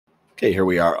Okay, here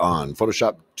we are on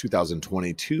Photoshop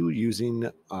 2022 using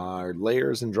our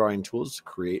layers and drawing tools to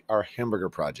create our hamburger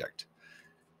project.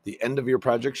 The end of your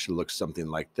project should look something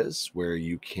like this, where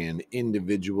you can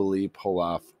individually pull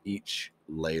off each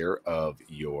layer of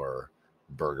your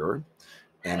burger.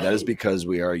 And that is because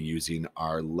we are using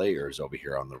our layers over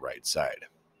here on the right side.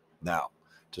 Now,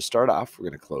 to start off, we're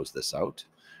going to close this out.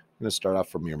 I'm going to start off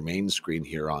from your main screen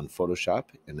here on Photoshop,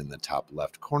 and in the top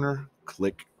left corner,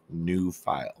 click New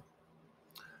File.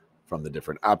 From the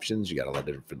different options, you got a lot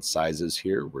of different sizes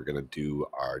here. We're going to do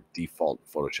our default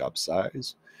Photoshop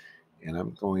size, and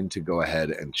I'm going to go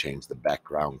ahead and change the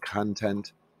background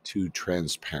content to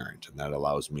transparent, and that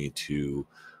allows me to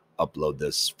upload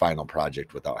this final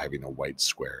project without having a white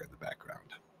square in the background.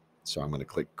 So I'm going to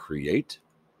click Create,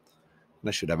 and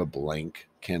I should have a blank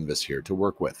canvas here to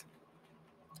work with.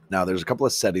 Now, there's a couple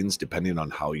of settings depending on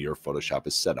how your Photoshop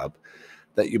is set up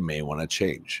that you may want to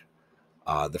change.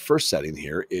 The first setting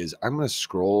here is I'm going to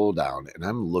scroll down and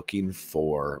I'm looking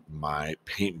for my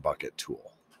paint bucket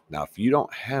tool. Now, if you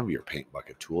don't have your paint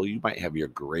bucket tool, you might have your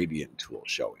gradient tool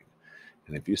showing.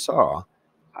 And if you saw,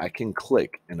 I can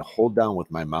click and hold down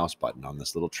with my mouse button on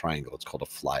this little triangle. It's called a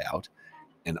flyout.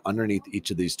 And underneath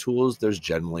each of these tools, there's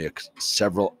generally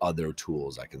several other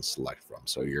tools I can select from.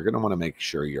 So you're going to want to make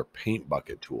sure your paint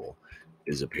bucket tool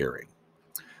is appearing.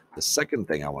 The second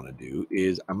thing I want to do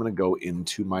is I'm going to go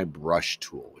into my brush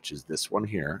tool, which is this one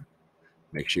here.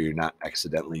 Make sure you're not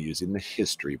accidentally using the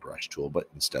history brush tool, but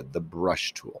instead the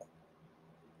brush tool.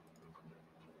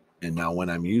 And now when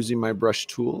I'm using my brush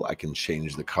tool, I can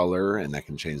change the color and I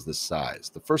can change the size.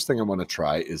 The first thing I want to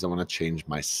try is I want to change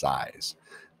my size.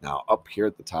 Now up here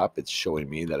at the top, it's showing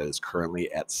me that it is currently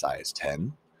at size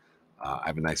 10. I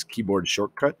have a nice keyboard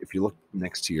shortcut. If you look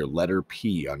next to your letter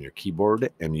P on your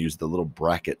keyboard and use the little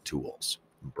bracket tools,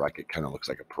 bracket kind of looks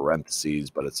like a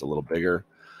parentheses, but it's a little bigger,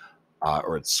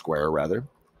 or it's square rather.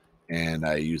 And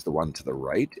I use the one to the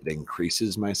right, it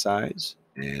increases my size.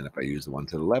 And if I use the one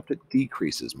to the left, it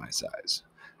decreases my size.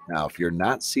 Now, if you're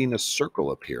not seeing a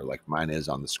circle appear like mine is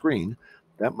on the screen,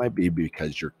 that might be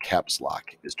because your caps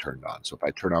lock is turned on. So if I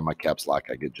turn on my caps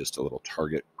lock, I get just a little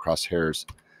target crosshairs.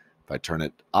 If I turn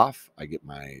it off, I get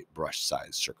my brush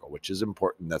size circle, which is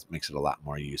important. That makes it a lot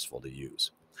more useful to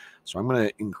use. So I'm going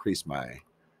to increase my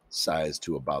size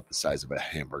to about the size of a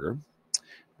hamburger.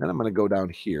 Then I'm going to go down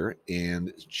here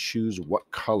and choose what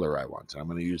color I want. I'm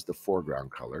going to use the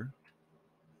foreground color.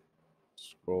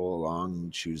 Scroll along,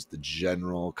 choose the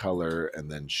general color,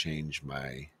 and then change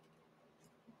my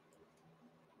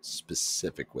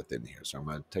specific within here. So I'm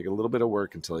going to take a little bit of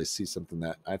work until I see something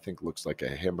that I think looks like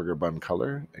a hamburger bun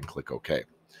color and click OK.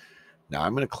 Now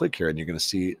I'm going to click here and you're going to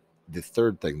see the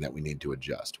third thing that we need to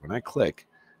adjust. When I click,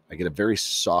 I get a very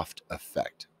soft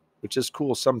effect, which is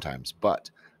cool sometimes, but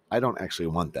I don't actually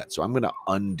want that. So I'm going to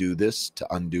undo this.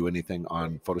 To undo anything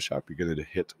on Photoshop, you're going to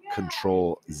hit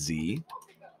Control Z,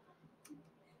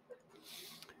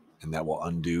 and that will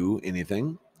undo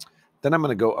anything. Then I'm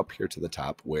going to go up here to the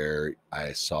top where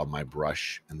I saw my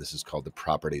brush, and this is called the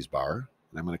properties bar.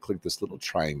 And I'm going to click this little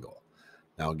triangle.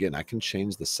 Now, again, I can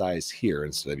change the size here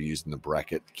instead of using the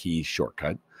bracket key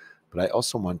shortcut, but I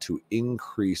also want to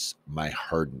increase my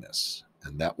hardness.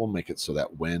 And that will make it so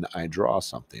that when I draw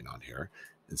something on here,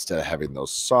 instead of having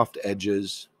those soft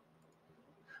edges,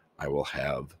 I will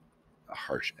have a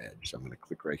harsh edge. So I'm going to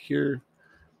click right here.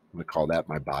 I'm going to call that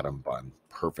my bottom bun.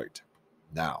 Perfect.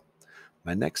 Now,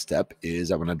 my next step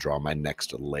is I'm going to draw my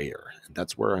next layer. And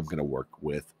that's where I'm going to work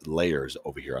with layers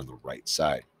over here on the right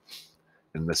side.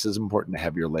 And this is important to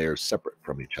have your layers separate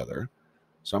from each other.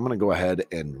 So I'm going to go ahead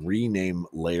and rename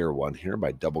layer 1 here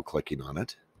by double clicking on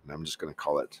it. And I'm just going to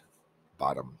call it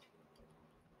bottom.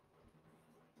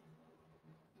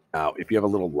 Now, if you have a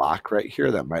little lock right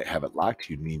here that might have it locked,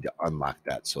 you need to unlock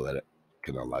that so that it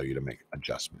can allow you to make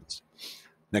adjustments.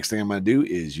 Next thing I'm going to do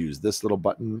is use this little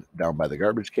button down by the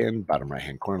garbage can, bottom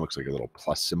right-hand corner, looks like a little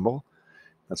plus symbol.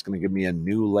 That's going to give me a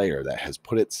new layer that has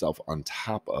put itself on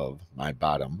top of my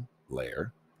bottom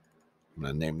layer. I'm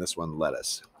going to name this one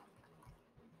lettuce.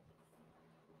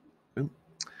 And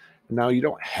now you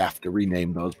don't have to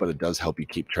rename those, but it does help you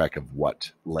keep track of what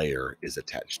layer is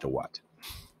attached to what.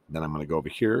 Then I'm going to go over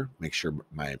here, make sure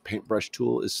my paintbrush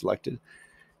tool is selected,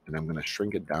 and I'm going to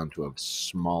shrink it down to a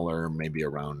smaller, maybe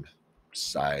around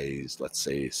size, let's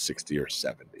say 60 or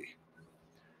 70.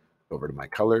 Over to my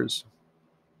colors,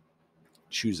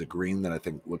 choose a green that I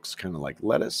think looks kind of like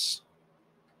lettuce.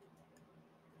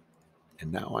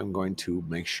 And now I'm going to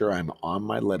make sure I'm on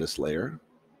my lettuce layer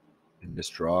and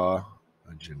just draw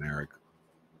a generic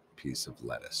piece of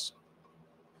lettuce.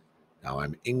 Now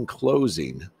I'm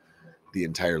enclosing the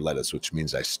entire lettuce, which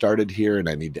means I started here and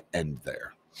I need to end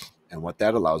there. And what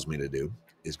that allows me to do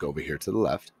is go over here to the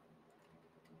left,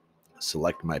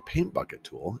 select my paint bucket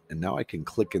tool, and now I can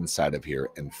click inside of here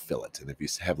and fill it. And if you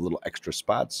have little extra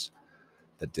spots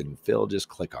that didn't fill, just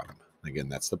click on them. Again,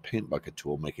 that's the paint bucket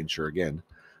tool, making sure, again,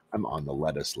 I'm on the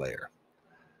lettuce layer.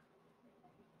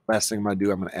 Last thing I'm going to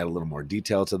do, I'm going to add a little more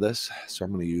detail to this. So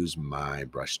I'm going to use my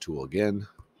brush tool again,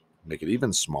 make it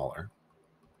even smaller.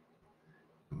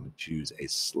 I'm going to choose a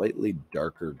slightly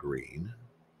darker green,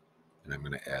 and I'm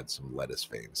going to add some lettuce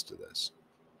veins to this.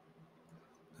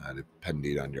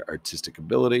 Depending on your artistic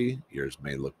ability, yours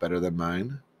may look better than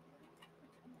mine.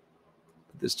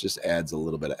 But this just adds a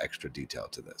little bit of extra detail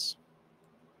to this.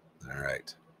 All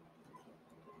right.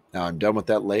 Now I'm done with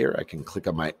that layer. I can click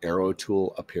on my arrow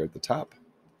tool up here at the top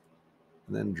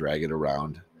and then drag it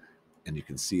around. And you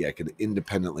can see I can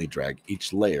independently drag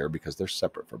each layer because they're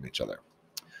separate from each other.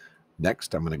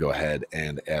 Next, I'm going to go ahead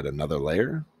and add another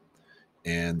layer.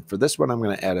 And for this one, I'm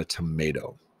going to add a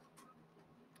tomato.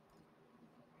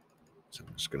 So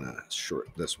I'm just going to short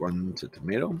this one to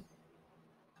tomato.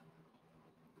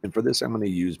 And for this, I'm going to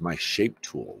use my shape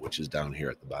tool, which is down here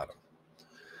at the bottom.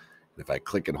 And if I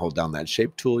click and hold down that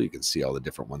shape tool, you can see all the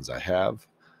different ones I have.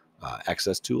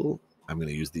 Access tool, I'm going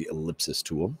to use the ellipsis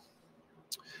tool.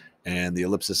 And the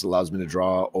ellipsis allows me to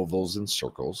draw ovals and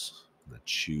circles. I'm going to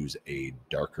choose a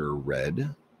darker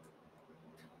red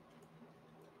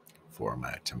for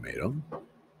my tomato.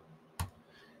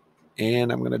 And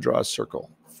I'm going to draw a circle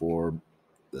for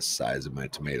the size of my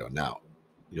tomato. Now,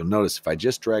 you'll notice if I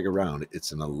just drag around,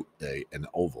 it's an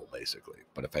oval, basically.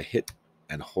 But if I hit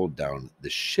and hold down the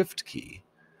Shift key,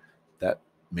 that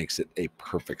makes it a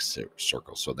perfect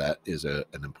circle. So that is an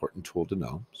important tool to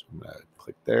know. So I'm going to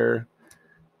click there,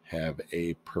 have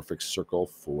a perfect circle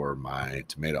for my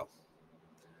tomato.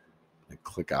 I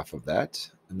click off of that,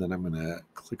 and then I'm going to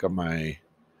click on my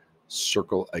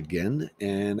circle again,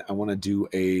 and I want to do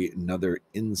another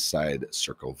inside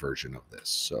circle version of this.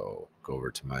 So go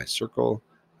over to my circle.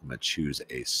 I'm going to choose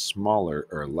a smaller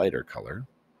or lighter color.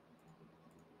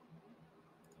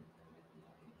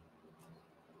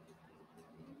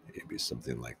 Maybe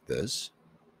something like this.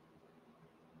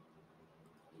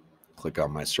 Click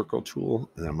on my circle tool,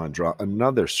 and I'm going to draw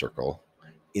another circle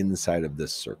inside of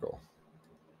this circle.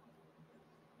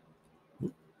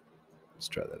 Let's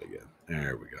try that again.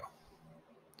 There we go.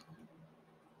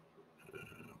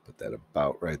 Put that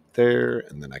about right there,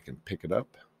 and then I can pick it up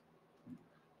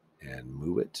and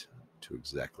move it to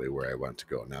exactly where I want to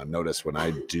go. Now notice when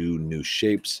I do new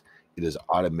shapes, it is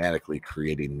automatically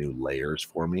creating new layers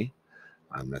for me.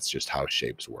 That's just how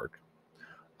shapes work.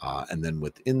 And then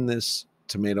within this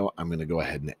tomato, I'm going to go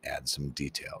ahead and add some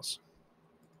details.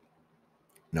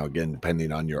 Now again,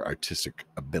 depending on your artistic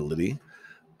ability,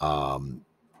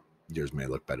 yours may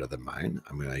look better than mine.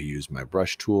 I'm going to use my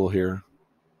brush tool here.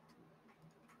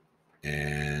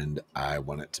 And I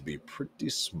want it to be pretty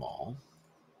small.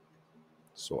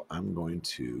 So I'm going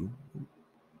to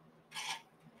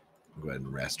go ahead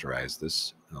and rasterize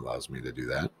this. It allows me to do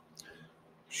that.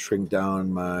 Shrink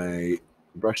down my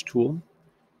brush tool.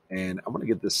 And I want to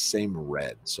get this same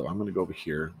red. So I'm going to go over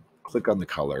here, click on the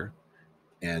color.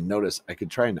 And notice I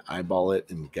could try and eyeball it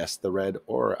and guess the red,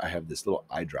 or I have this little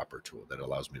eyedropper tool that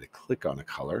allows me to click on a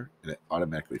color and it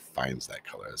automatically finds that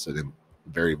color. It's a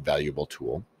very valuable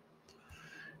tool.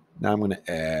 Now I'm going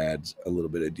to add a little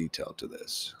bit of detail to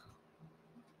this.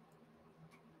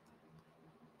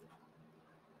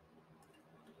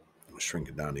 I'm going to shrink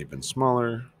it down even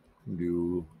smaller and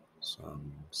do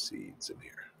some seeds in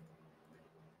here.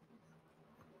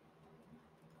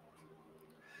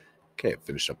 Okay, I've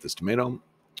finished up this tomato.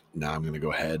 Now I'm going to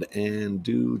go ahead and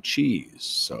do cheese.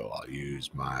 So I'll use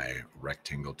my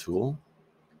rectangle tool.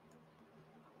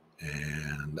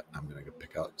 And I'm going to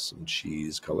pick out some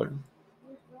cheese color.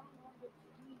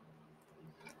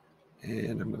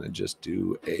 And I'm going to just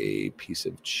do a piece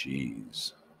of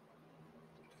cheese.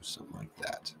 Do something like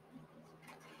that.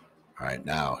 All right,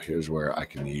 now here's where I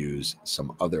can use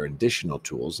some other additional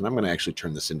tools. And I'm going to actually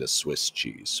turn this into Swiss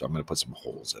cheese. So I'm going to put some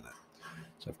holes in it.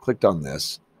 So I've clicked on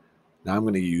this. Now I'm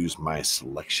going to use my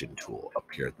selection tool up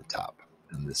here at the top.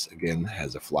 And this, again,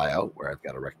 has a flyout where I've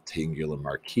got a rectangular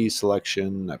marquee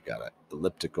selection. I've got an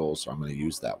elliptical, so I'm going to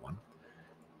use that one.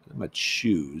 I'm going to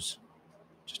choose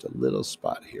just a little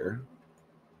spot here.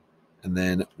 And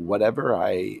then whatever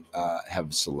I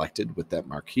have selected with that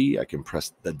marquee, I can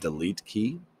press the delete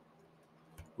key.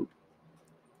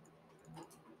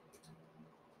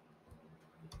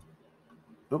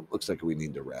 Oh, looks like we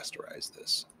need to rasterize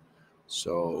this.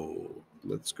 So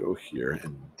let's go here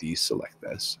and deselect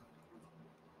this.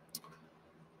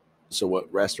 So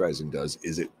what rasterizing does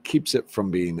is it keeps it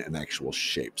from being an actual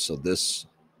shape. So this,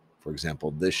 for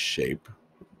example, this shape,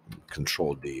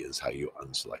 Control D is how you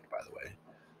unselect, by the way.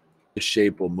 The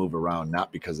shape will move around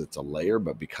not because it's a layer,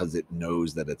 but because it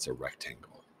knows that it's a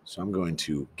rectangle. So I'm going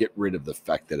to get rid of the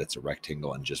fact that it's a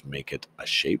rectangle and just make it a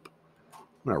shape. I'm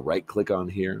going to right click on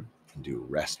here and do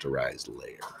rasterize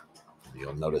layer. And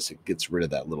you'll notice it gets rid of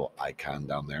that little icon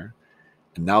down there.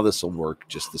 And now this will work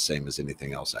just the same as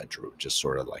anything else I drew, just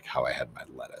sort of like how I had my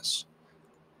lettuce.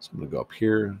 So I'm going to go up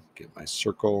here, get my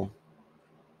circle,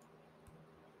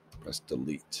 press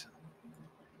delete.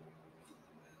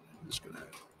 I'm just going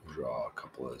to draw a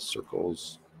couple of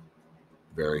circles,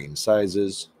 varying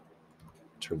sizes,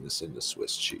 turn this into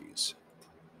Swiss cheese.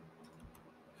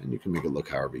 And you can make it look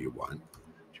however you want.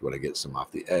 If you want to get some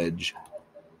off the edge,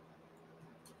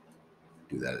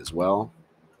 do that as well.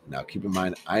 Now keep in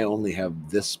mind, I only have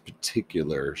this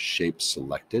particular shape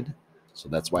selected, so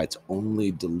that's why it's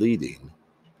only deleting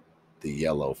the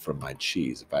yellow from my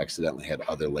cheese. If I accidentally had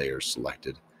other layers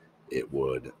selected, it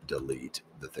would delete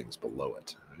the things below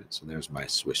it. Right, so there's my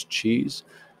Swiss cheese.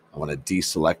 I want to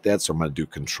deselect that, so I'm going to do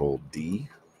Control D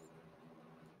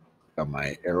on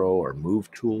my arrow or move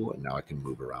tool, and now I can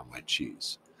move around my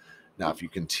cheese. Now, if you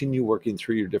continue working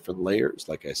through your different layers,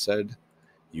 like I said,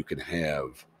 you can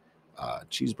have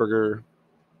cheeseburger,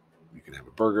 you can have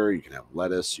a burger, you can have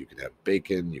lettuce, you can have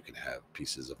bacon, you can have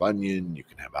pieces of onion, you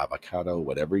can have avocado,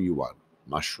 whatever you want,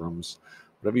 mushrooms,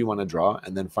 whatever you want to draw,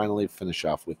 and then finally finish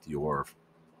off with your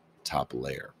top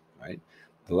layer, right?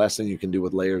 The last thing you can do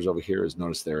with layers over here is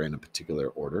notice they're in a particular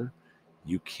order.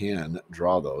 You can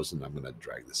draw those, and I'm going to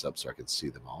drag this up so I can see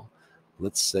them all.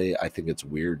 Let's say I think it's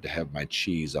weird to have my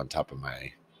cheese on top of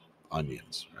my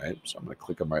onions, right? So I'm going to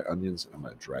click on my onions and I'm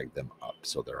going to drag them up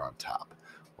so they're on top.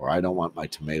 Or I don't want my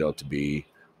tomato to be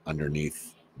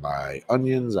underneath my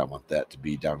onions. I want that to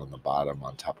be down on the bottom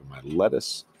on top of my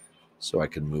lettuce. So I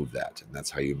can move that. And that's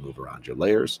how you move around your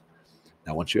layers.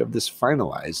 Now, once you have this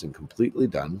finalized and completely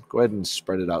done, go ahead and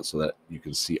spread it out so that you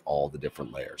can see all the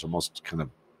different layers. Almost kind of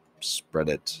spread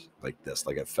it like this,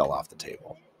 like it fell off the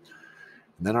table.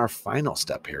 And then our final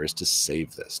step here is to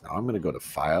save this. Now I'm going to go to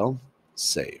File,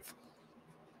 Save.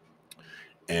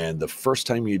 And the first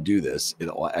time you do this,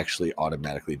 it'll actually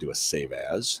automatically do a save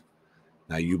as.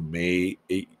 Now you may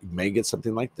get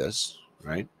something like this,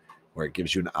 right? Where it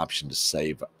gives you an option to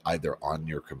save either on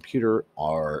your computer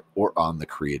or on the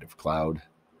Creative Cloud.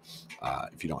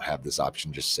 If you don't have this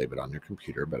option, just save it on your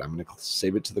computer. But I'm going to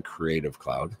save it to the Creative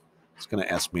Cloud. It's going to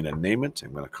ask me to name it.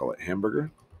 I'm going to call it Hamburger.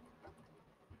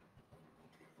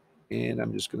 And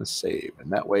I'm just going to save. And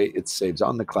that way it saves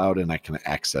on the cloud and I can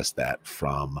access that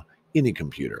from any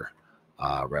computer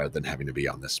rather than having to be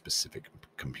on this specific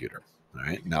computer. All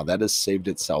right. Now that has saved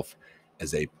itself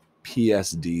as a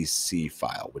PSDC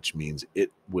file, which means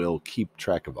it will keep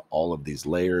track of all of these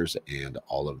layers and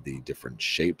all of the different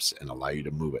shapes and allow you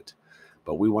to move it.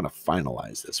 But we want to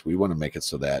finalize this. We want to make it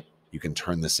so that you can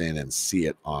turn this in and see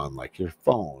it on like your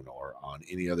phone or on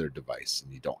any other device,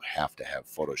 and you don't have to have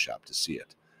Photoshop to see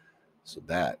it. So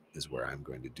that is where I'm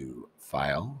going to do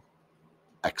File,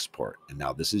 Export. And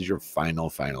now this is your final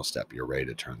step. You're ready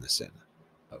to turn this in.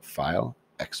 But File,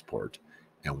 Export,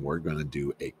 and we're going to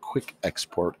do a quick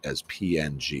export as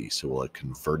PNG. So we'll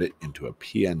convert it into a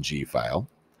PNG file.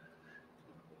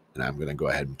 And I'm going to go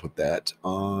ahead and put that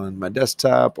on my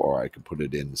desktop, or I could put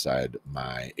it inside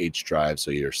my H drive.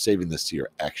 So you're saving this to your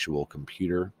actual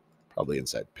computer. Probably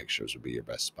inside Pictures would be your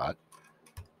best spot.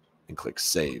 And click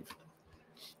Save.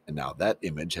 And now that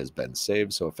image has been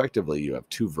saved. So effectively, you have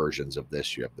two versions of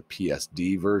this. You have the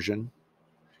PSD version,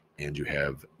 and you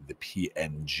have the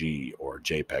PNG or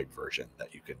JPEG version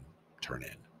that you can turn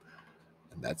in.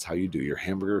 And that's how you do your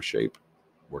hamburger shape,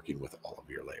 working with all of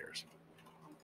your layers.